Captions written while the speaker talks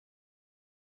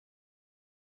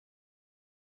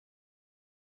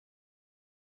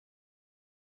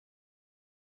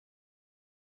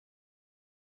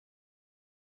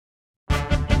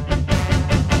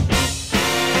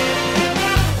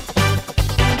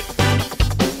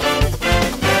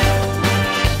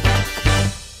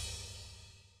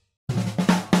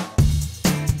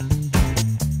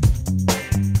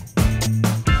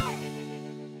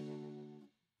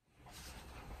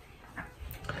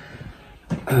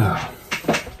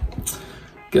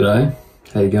G'day,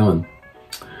 how you going?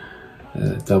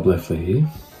 Leffler here.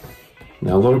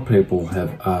 Now, a lot of people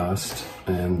have asked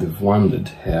and have wondered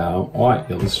how I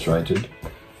illustrated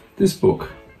this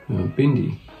book,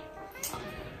 Bindi.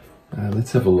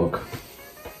 Let's have a look.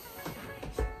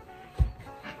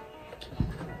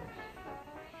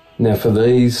 Now, for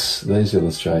these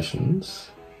illustrations,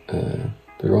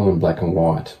 they're all in black and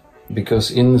white,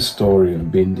 because in the story of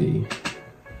Bindi,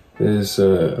 there's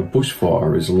a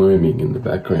bushfire is looming in the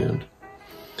background.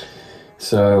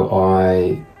 So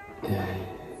I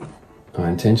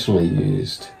intentionally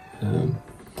used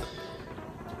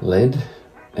lead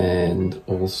and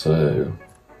also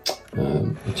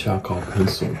a charcoal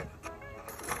pencil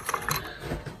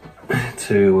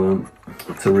to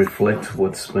reflect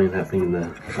what's been happening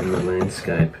in the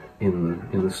landscape in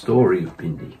the story of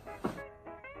Bindi.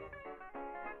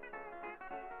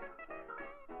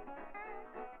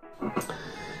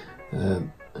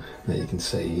 Now you can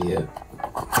see here,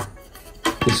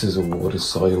 this is a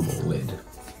water-soluble lead.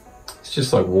 It's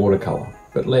just like watercolour,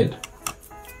 but lead.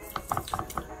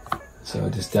 So I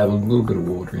just dabbled a little bit of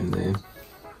water in there.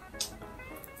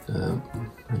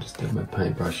 I just dab my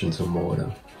paintbrush in some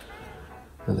water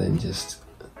and then just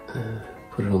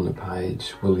put it on the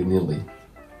page willy-nilly.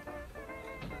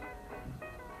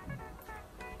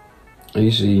 I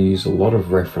usually use a lot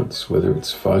of reference, whether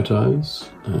it's photos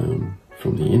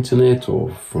from the internet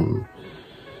or from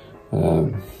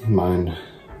my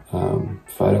own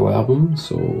photo albums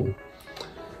or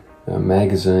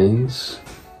magazines,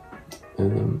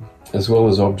 as well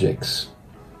as objects.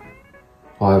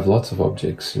 I have lots of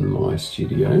objects in my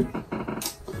studio,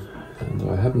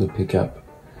 and I happen to pick up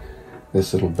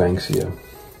this little Banksia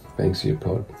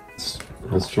pod.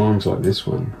 It's drawings like this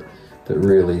one that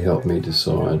really helped me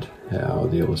decide how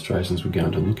the illustrations were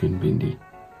going to look in Bindi.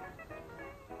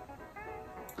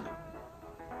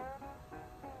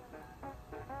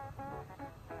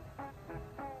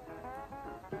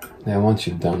 Now, once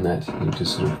you've done that, you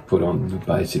just sort of put on the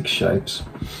basic shapes.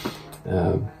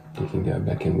 You can go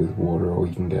back in with water, or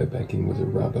you can go back in with a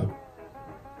rubber.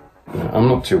 I'm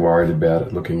not too worried about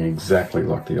it looking exactly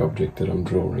like the object that I'm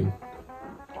drawing.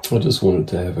 I just wanted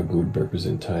to have a good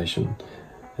representation,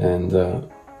 and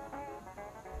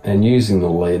using the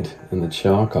lead and the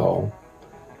charcoal,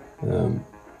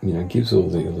 gives all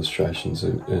the illustrations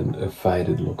a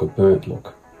faded look, a burnt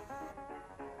look.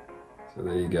 So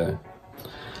there you go.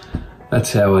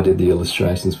 That's how I did the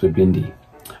illustrations for Bindi.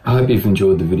 I hope you've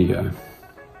enjoyed the video.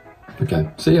 Okay,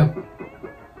 see ya.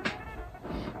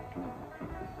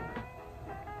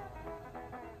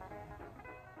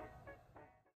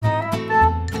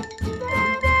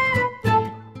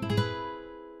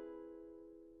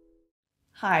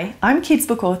 Hi, I'm kids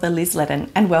book author Liz Ledden,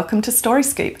 and welcome to Story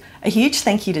Scoop. A huge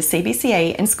thank you to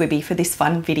CBCA and Squibby for this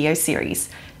fun video series.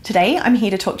 Today I'm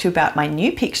here to talk to you about my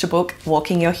new picture book,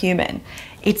 Walking Your Human.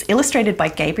 It's illustrated by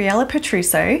Gabriella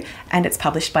Petruso and it's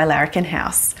published by Larrikin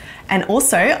House. And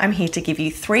also I'm here to give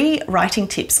you 3 writing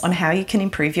tips on how you can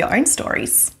improve your own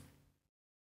stories.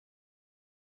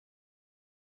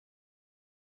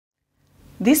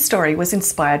 This story was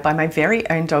inspired by my very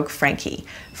own dog, Frankie.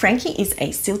 Frankie is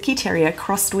a silky terrier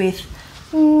crossed with,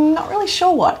 not really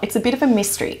sure what. It's a bit of a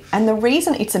mystery. And the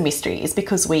reason it's a mystery is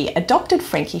because we adopted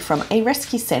Frankie from a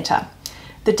rescue centre.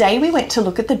 The day we went to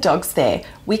look at the dogs there,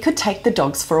 we could take the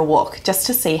dogs for a walk just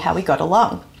to see how we got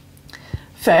along.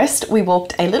 First, we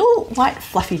walked a little white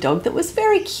fluffy dog that was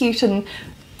very cute and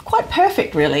quite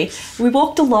perfect, really. We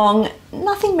walked along,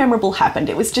 nothing memorable happened.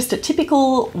 It was just a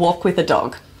typical walk with a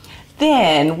dog.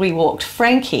 Then we walked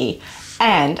Frankie,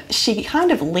 and she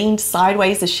kind of leaned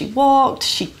sideways as she walked,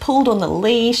 she pulled on the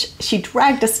leash, she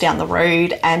dragged us down the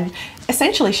road, and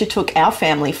essentially she took our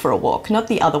family for a walk, not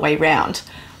the other way round.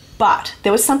 But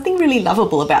there was something really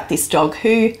lovable about this dog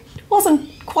who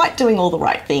wasn't quite doing all the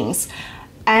right things.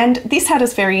 And this had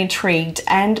us very intrigued,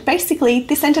 and basically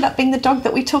this ended up being the dog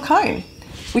that we took home.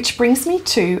 Which brings me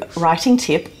to writing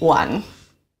tip 1.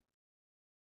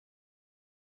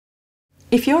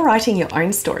 If you're writing your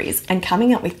own stories and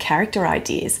coming up with character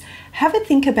ideas, have a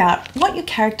think about what your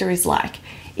character is like.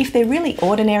 If they're really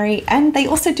ordinary and they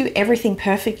also do everything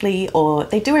perfectly, or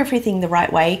they do everything the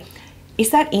right way, is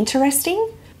that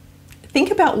interesting?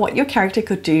 Think about what your character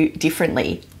could do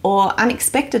differently, or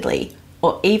unexpectedly,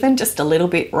 or even just a little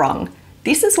bit wrong.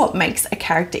 This is what makes a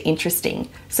character interesting,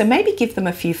 so maybe give them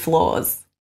a few flaws.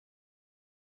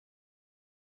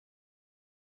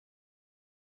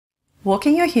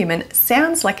 Walking Your Human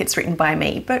sounds like it's written by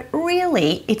me, but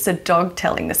really it's a dog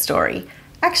telling the story.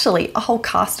 Actually, a whole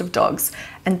cast of dogs,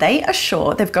 and they are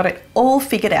sure they've got it all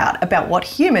figured out about what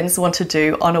humans want to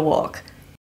do on a walk.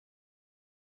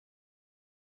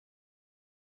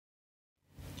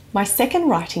 My second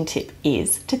writing tip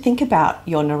is to think about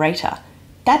your narrator.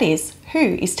 That is, who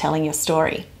is telling your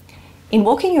story. In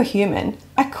Walking Your Human,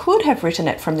 I could have written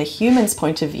it from the human's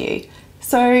point of view.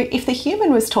 So if the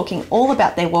human was talking all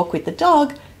about their walk with the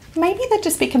dog, maybe they'd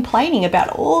just be complaining about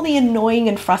all the annoying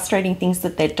and frustrating things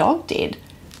that their dog did.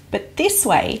 But this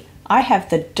way, I have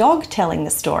the dog telling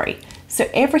the story, so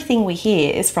everything we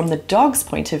hear is from the dog's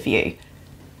point of view.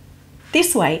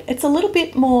 This way, it's a little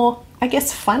bit more, I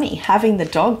guess, funny having the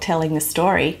dog telling the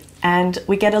story, and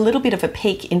we get a little bit of a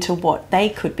peek into what they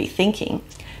could be thinking.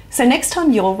 So next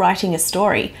time you're writing a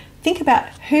story, think about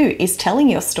who is telling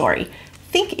your story.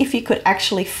 Think if you could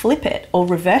actually flip it or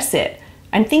reverse it,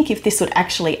 and think if this would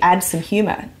actually add some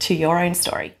humour to your own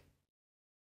story.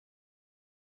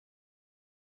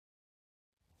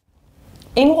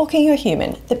 In Walking Your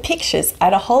Human, the pictures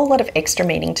add a whole lot of extra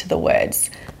meaning to the words.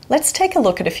 Let's take a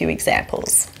look at a few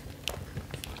examples.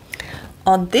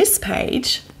 On this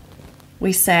page,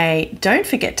 we say, don't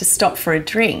forget to stop for a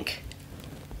drink.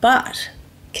 But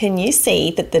can you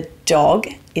see that the dog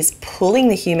is pulling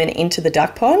the human into the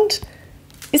duck pond?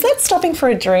 Is that stopping for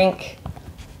a drink?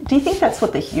 Do you think that's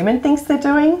what the human thinks they're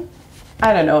doing?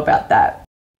 I don't know about that.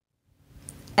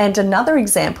 And another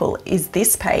example is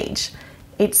this page.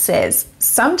 It says,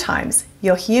 sometimes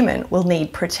your human will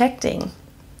need protecting.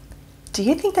 Do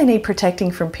you think they need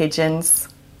protecting from pigeons?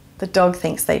 The dog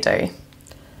thinks they do.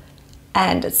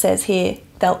 And it says here,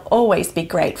 they'll always be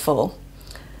grateful.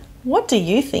 What do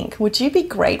you think? Would you be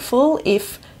grateful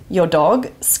if your dog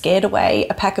scared away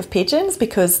a pack of pigeons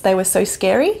because they were so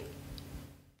scary?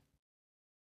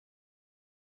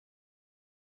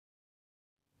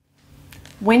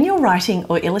 When you're writing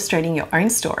or illustrating your own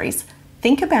stories,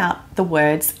 think about the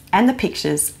words and the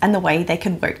pictures and the way they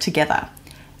can work together.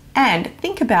 And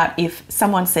think about if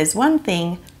someone says one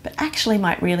thing but actually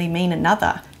might really mean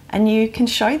another, and you can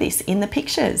show this in the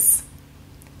pictures.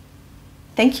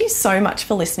 Thank you so much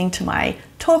for listening to my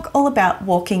talk all about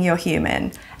Walking Your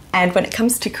Human. And when it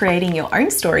comes to creating your own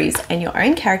stories and your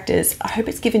own characters, I hope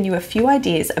it's given you a few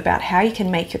ideas about how you can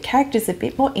make your characters a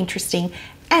bit more interesting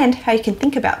and how you can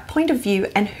think about point of view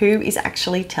and who is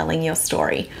actually telling your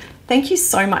story. Thank you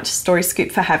so much, Story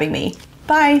Scoop, for having me.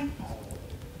 Bye.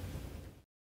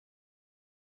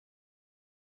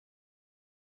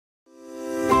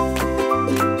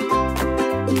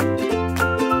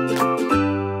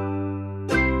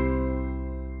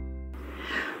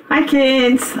 Hi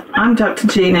kids, I'm Dr.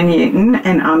 Gina Newton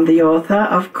and I'm the author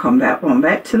of Combat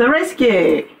Wombat to the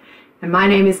Rescue. And my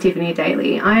name is Tiffanee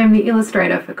Daley. I am the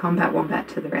illustrator for Combat Wombat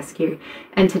to the Rescue.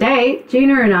 And today,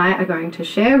 Gina and I are going to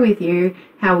share with you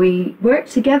how we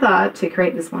worked together to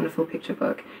create this wonderful picture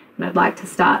book. And I'd like to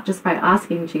start just by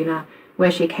asking Gina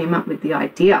where she came up with the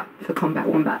idea for Combat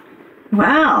Wombat.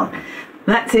 Wow,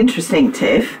 that's interesting,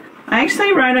 Tiff. I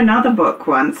actually wrote another book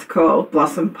once called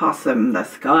Blossom Possum, The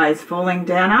Sky's Falling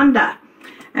Down Under.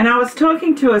 And I was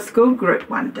talking to a school group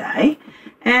one day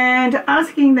and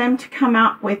asking them to come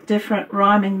up with different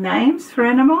rhyming names for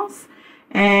animals.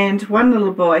 And one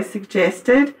little boy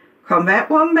suggested Combat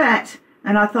Wombat.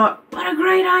 And I thought, what a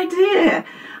great idea.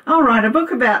 I'll write a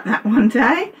book about that one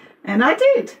day. And I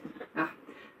did. Ah,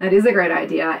 that is a great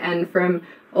idea. And from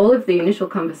all of the initial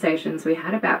conversations we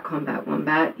had about Combat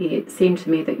Wombat, it seemed to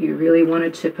me that you really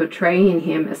wanted to portray in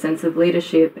him a sense of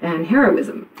leadership and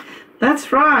heroism.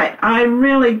 That's right. I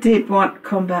really did want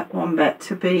Combat Wombat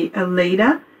to be a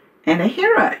leader and a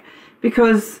hero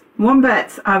because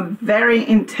wombats are very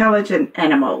intelligent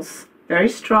animals, very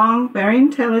strong, very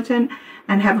intelligent,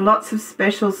 and have lots of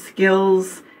special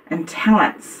skills and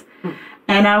talents.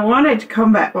 And I wanted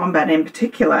Combat Wombat in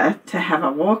particular to have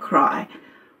a war cry.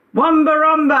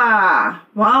 Womba-romba,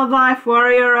 wildlife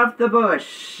warrior of the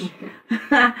bush.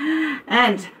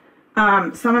 And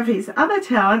some of his other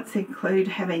talents include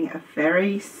having a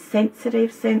very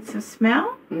sensitive sense of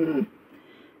smell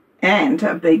and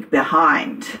a big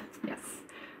behind. Yes.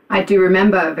 I do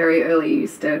remember very early you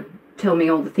used to tell me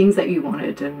all the things that you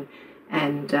wanted,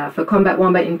 and for Combat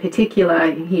Wombat in particular,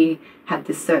 he had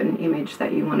this certain image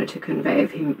that you wanted to convey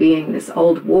of him being this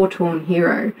old war-torn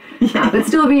hero, but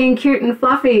still being cute and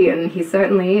fluffy, and he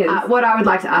certainly is. What I would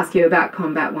like to ask you about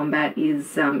Combat Wombat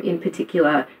is, in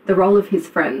particular, the role of his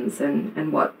friends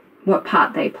and what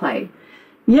part they play.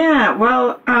 Yeah,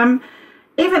 well,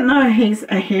 even though he's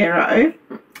a hero,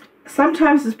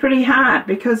 sometimes it's pretty hard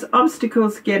because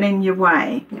obstacles get in your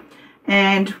way. Yep.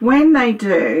 And when they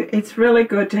do, it's really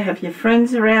good to have your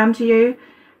friends around you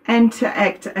and to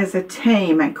act as a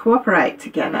team and cooperate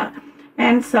together.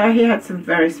 And so he had some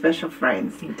very special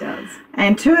friends. He does.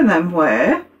 And two of them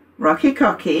were Rocky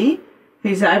Cocky,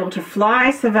 who's able to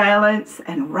fly surveillance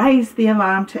and raise the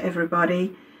alarm to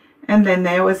everybody, And then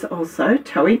there was also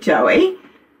Toey Joey,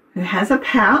 who has a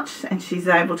pouch, and she's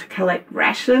able to collect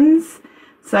rations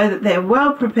so that they're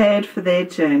well prepared for their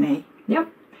journey. Yep.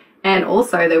 And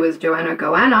also there was Joanna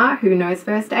Goanna, who knows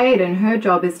first aid, and her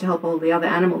job is to help all the other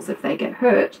animals if they get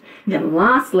hurt. Yep. And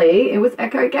lastly, it was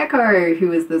Echo Gecko,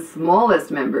 who is the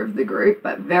smallest member of the group,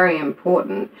 but very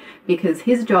important, because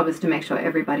his job is to make sure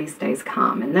everybody stays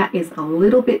calm. And that is a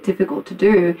little bit difficult to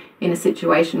do in a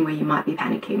situation where you might be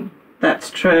panicking.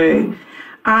 That's true.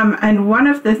 And one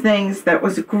of the things that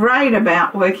was great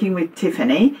about working with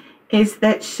Tiffanee is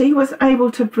that she was able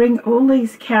to bring all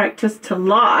these characters to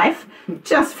life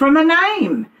just from a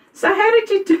name. So how did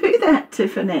you do that,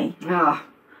 Tiffanee? Oh,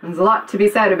 there's a lot to be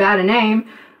said about a name.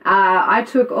 I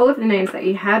took all of the names that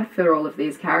you had for all of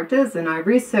these characters, and I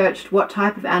researched what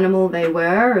type of animal they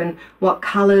were and what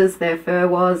colours their fur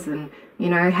was, and, you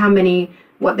know,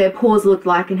 what their paws looked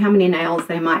like and how many nails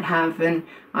they might have, and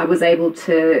I was able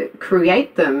to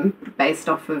create them based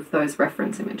off of those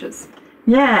reference images.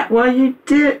 Yeah, well, you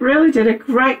really did a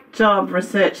great job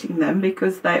researching them,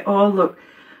 because they all look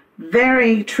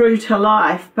very true to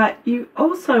life, but you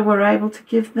also were able to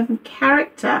give them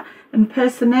character and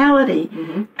personality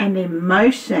and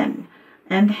emotion.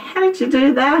 And how did you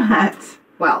do that?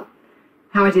 Well,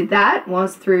 how I did that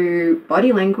was through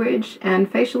body language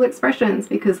and facial expressions,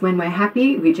 because when we're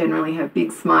happy, we generally have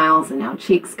big smiles and our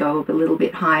cheeks go up a little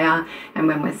bit higher, and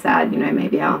when we're sad, you know,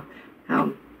 maybe our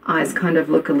eyes kind of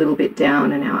look a little bit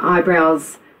down, and our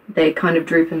eyebrows, they kind of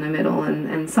droop in the middle,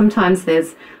 and sometimes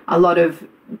there's a lot of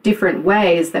different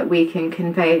ways that we can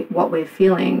convey what we're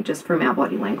feeling just from our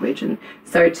body language. And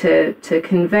so to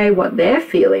convey what they're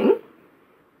feeling,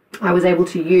 I was able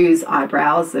to use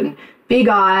eyebrows and big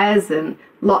eyes and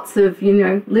lots of, you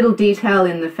know, little detail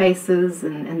in the faces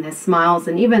and their smiles,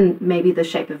 and even maybe the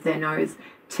shape of their nose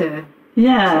to...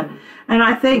 Yeah, and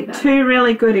I think two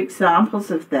really good examples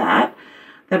of that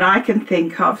I can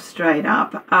think of straight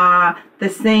up are the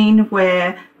scene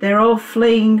where they're all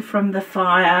fleeing from the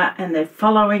fire and they're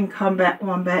following Combat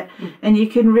Wombat, and you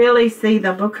can really see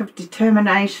the look of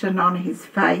determination on his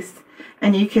face,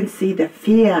 and you can see the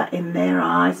fear in their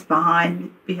eyes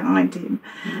behind him.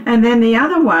 And then the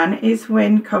other one is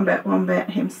when Combat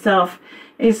Wombat himself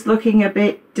is looking a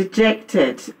bit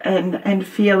dejected and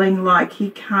feeling like he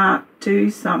can't do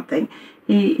something.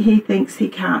 He thinks he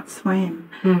can't swim.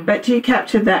 But you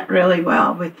captured that really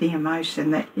well with the emotion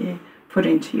that you put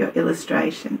into your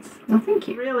illustrations. Oh, thank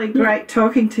you. Really great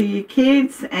talking to you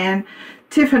kids, and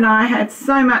Tiff and I had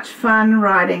so much fun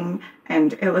writing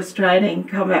and illustrating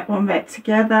Combat Wombat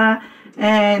together,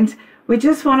 and we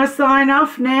just want to sign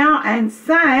off now and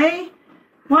say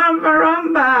Wamba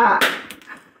Rumba!